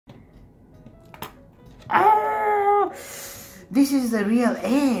This is the real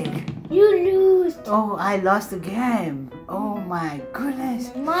egg. You lose. Oh, I lost the game. Oh my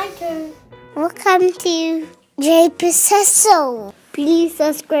goodness. My turn. Welcome to Jai Bista Show. Please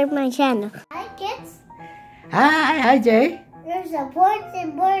subscribe my channel. Hi kids. Hi Jay. There's a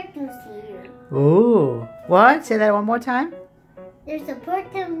person born to see you. Oh, what? Say that one more time. There's a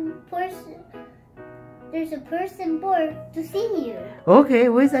person born to see you. Okay,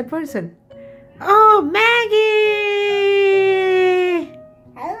 who is that person? Oh, Maggie!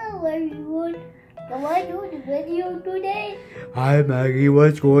 Hello everyone. Can I do the video today? Hi Maggie,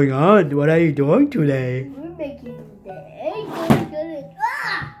 what's going on? What are you doing today? We're making the egg.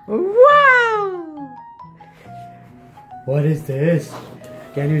 Wow! What is this?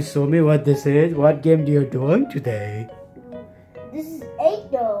 Can you show me what this is? What game do you doing today? This is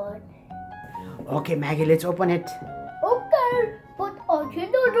eggnog. Okay, Maggie, let's open it. Okay, but I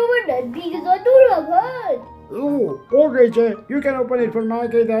cannot open it because I don't have hands. Oh, okay, Jay. You can open it for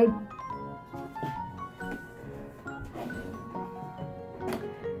Maggie then.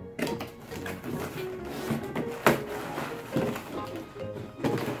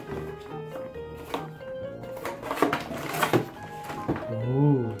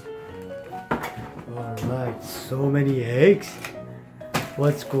 Oh, alright, so many eggs.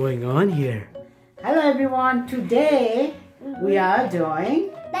 What's going on here? Hello everyone, today we are doing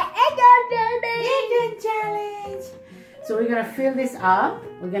The eggnog challenge. So we're gonna fill this up.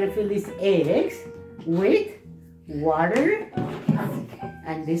 We're gonna fill these eggs with water,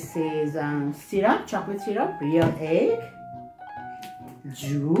 and this is syrup, chocolate syrup, real egg,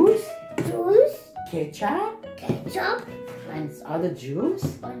 juice, ketchup, and other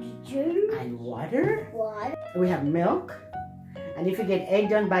juice, and water. We have milk. And if you get egg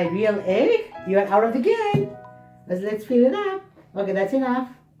done by real egg, you are out of the game. Let's fill it up. Okay, that's enough.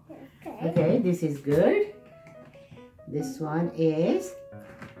 Okay, this is good. This one is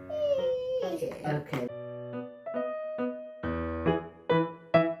okay.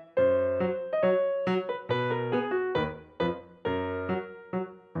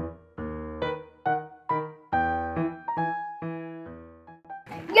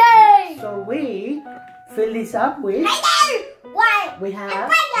 Yay! So we fill this up with. We have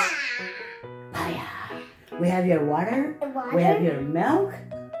we have your water, we have your milk,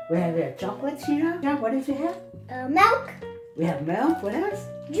 we have your chocolate syrup. What else we have? Milk. We have milk. What else?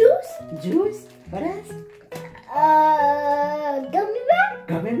 Juice. What else? Gummy bear.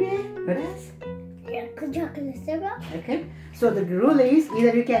 Gummy bear. What else? Yeah, chocolate syrup. Okay. So the rule is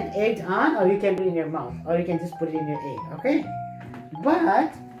either you can egg on or you can put it in your mouth or you can just put it in your egg. Okay.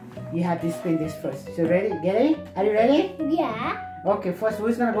 But you have to spin this first. So ready? Get it? Are you ready? Yeah. Okay, first,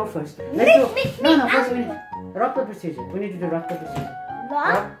 who's gonna go first? Me. No, first we need rock, paper, scissors. We need to do rock, paper, scissors.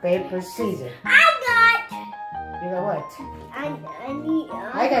 Rock, paper, scissors. I got. You got what? I need.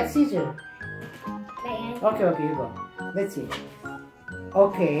 I got scissors. Okay, you go. Let's see.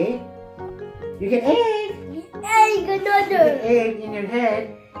 Okay. You get egg. Egg, another. You get egg in your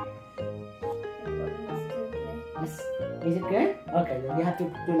head. Is it good? Okay, then you have to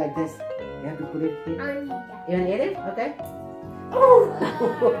do like this. You have to put it here. I need that. You wanna eat it? Okay.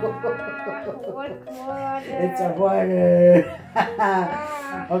 It's a water.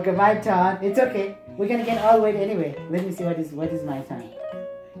 Okay, my turn. It's okay. We're gonna get all wet anyway. Let me see what is my turn.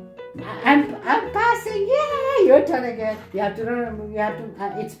 I'm passing. Yeah, your turn again. You have to.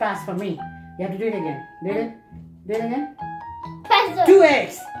 It's passed for me. You have to do it again. Do it again. Pass. 2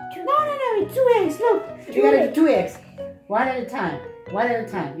 eggs. No. 2 eggs. Look. You gotta do 2 eggs. One at a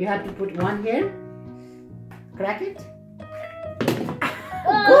time. You have to put one here. Crack it.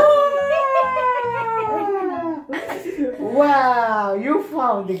 Wow, you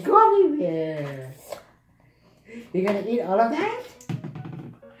found the gummy bear. You're gonna eat all of that?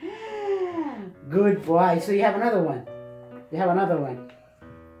 Good boy. So you have another one.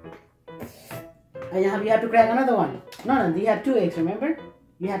 And you have to crack another one. No, you have 2 eggs, remember?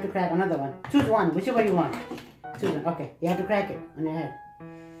 You have to crack another one. Choose one, whichever you want. Choose one. Okay, you have to crack it on your head.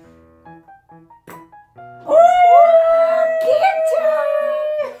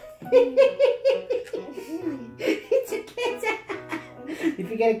 It's a ketchup. If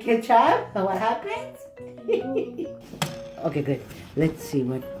you get a ketchup, what happens? Okay, good. Let's see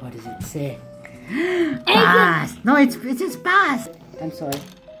what does it say. Pass. No, it just pass. I'm sorry.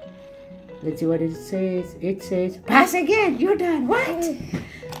 Let's see what it says. It says pass again. You're done. What?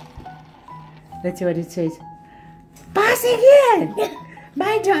 Let's see what it says. Pass again.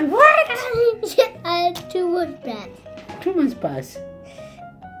 My turn. What? I had 2 more pass. 2 months pass.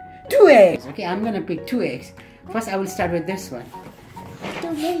 2 eggs. Okay, I'm gonna pick 2 eggs. First, I will start with this one.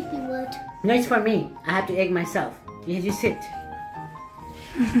 Don't make me what? No, it's for me. I have to egg myself. You sit.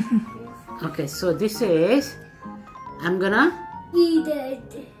 Okay, so this is, I'm gonna eat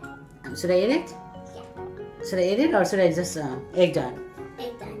it. Should I eat it? Yeah. Should I eat it or should I just egg done?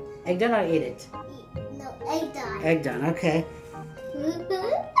 Egg done. Egg done or eat it? No, egg done. Egg done, okay.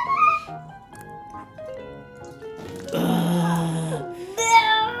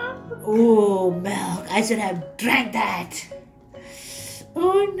 Oh, milk. I should have drank that.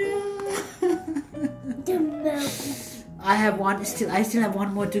 Oh no. The milk. I still have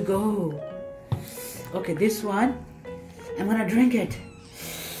one more to go. Okay, this one. I'm gonna drink it.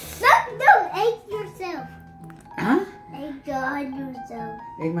 No, egg yourself. Huh? Egg on yourself.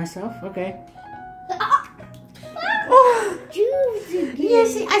 Egg myself? Okay. Oh, juice again.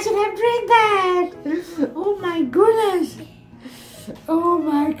 Yes, I should have drank that. Oh my goodness. Oh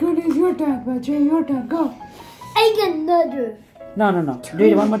my goodness, your turn, Bajay, your turn, go. Egg another. No. Do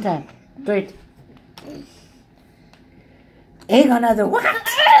it one more time. Do it. Egg another what?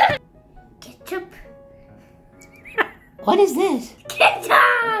 Ketchup. What is this?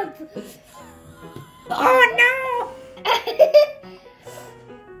 Ketchup. Oh no!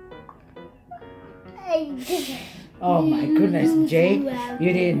 Oh my goodness, Jay,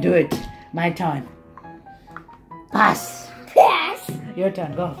 you didn't do it. My turn. Pass. Pass. Your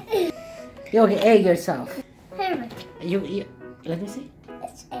turn, go. Okay, egg yourself. Here. You let me see.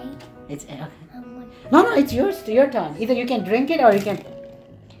 It's egg. It's egg. Okay. No, it's yours. Your turn. Either you can drink it or you can.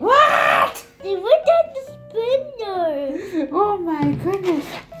 What? They went down the spinner. Oh my goodness.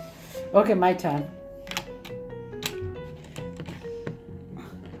 Okay, my turn.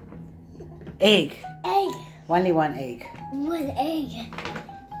 Egg. Egg. Only one egg. One egg.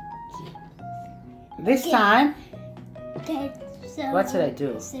 This time, Ketchup. what should I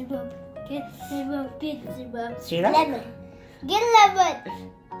do? Syrup. Get syrup. Get syrup. Syrup? Lemon. Get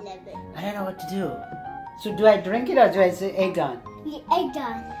lemon. Lemon. I don't know what to do. So do I drink it or do I say egg on? Egg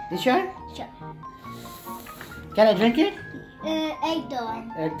done. You sure? Sure. Can I drink it? Egg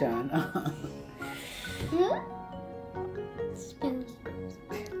done. Egg done. Spoon.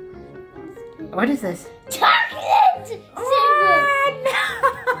 What is this? Chocolate syrup.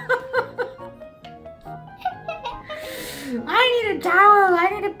 I need a towel. I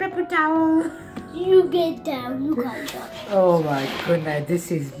need a paper towel. You get down. You got down. Oh my goodness,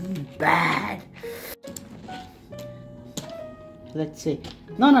 this is bad. Let's see.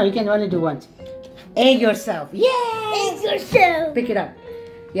 No, you can only do once. Egg yourself. Yay! Egg yourself. Pick it up.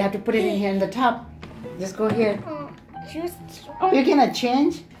 You have to put it in here in the top. Just go here. Just. Oh, you cannot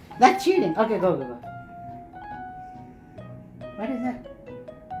change? That's cheating. Okay, go. What is that?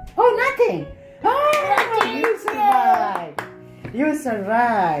 Oh, nothing. Oh, you survived. You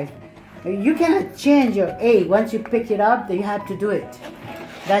survived. You cannot change your egg. Once you pick it up, then you have to do it.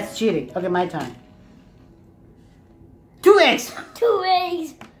 That's cheating. Okay, my turn. 2 eggs. 2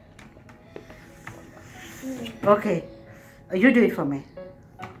 eggs. Okay, you do it for me.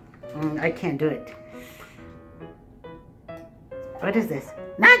 I can't do it. What is this?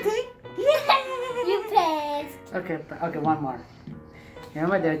 Nothing. You passed. Okay, one more.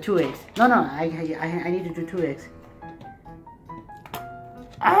 Remember, there are 2 eggs. No, I need to do 2 eggs.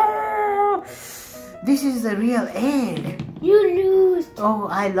 Oh, this is the real egg. You lose. Oh,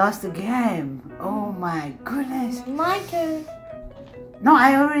 I lost the game. Oh my goodness. My turn. No,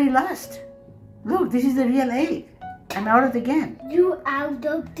 I already lost. Look, this is the real egg. I'm out of the game. You out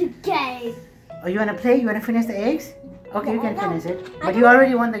of the game. Oh, you wanna play? You wanna finish the eggs? Okay, you can finish it. But you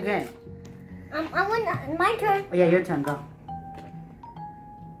already won the game. I won. My turn. Oh yeah, your turn. Go.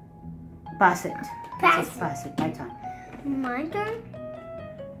 Pass it. Pass it. My turn. My turn.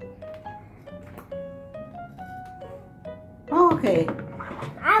 Oh, okay.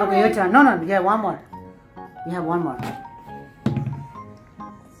 Okay, your turn. No, you have one more. You have one more.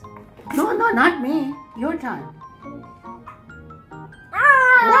 No, not me. Your turn.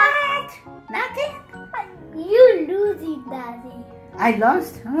 Ah! What? Nothing? You losing, Daddy. I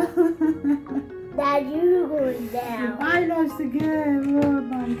lost? Dad, you going down. I lost the game. Oh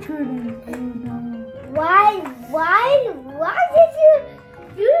my goodness. Oh no. Why did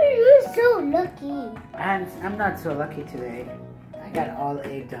you're so lucky. I'm not so lucky today. I got all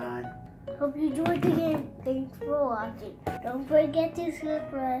egg done. Hope you enjoyed the game. Thanks for watching. Don't forget to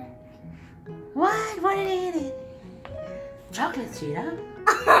subscribe. What? What did I eat it? Chocolate, Cheetah.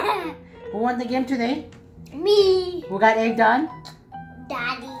 Who won the game today? Me. Who got egg done?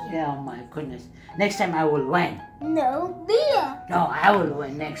 Daddy. Oh my goodness. Next time I will win. No, Mia. No, I will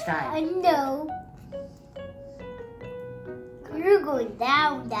win next time. I know. You're going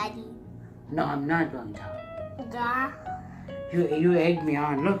down, Daddy. No, I'm not going down. Yeah. You egged me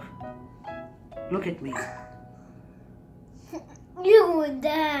on. Look. Look at me. You're going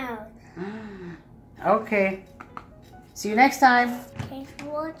down. Okay. See you next time. Thanks for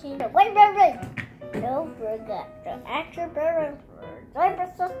watching. Wait. Don't forget to ask your parents for Jai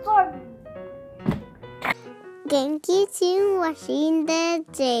Bista Show. Thank you for watching the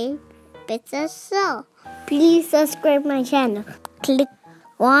Jai Bista Show. Please subscribe my channel. Click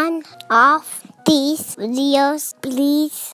one of these videos, please.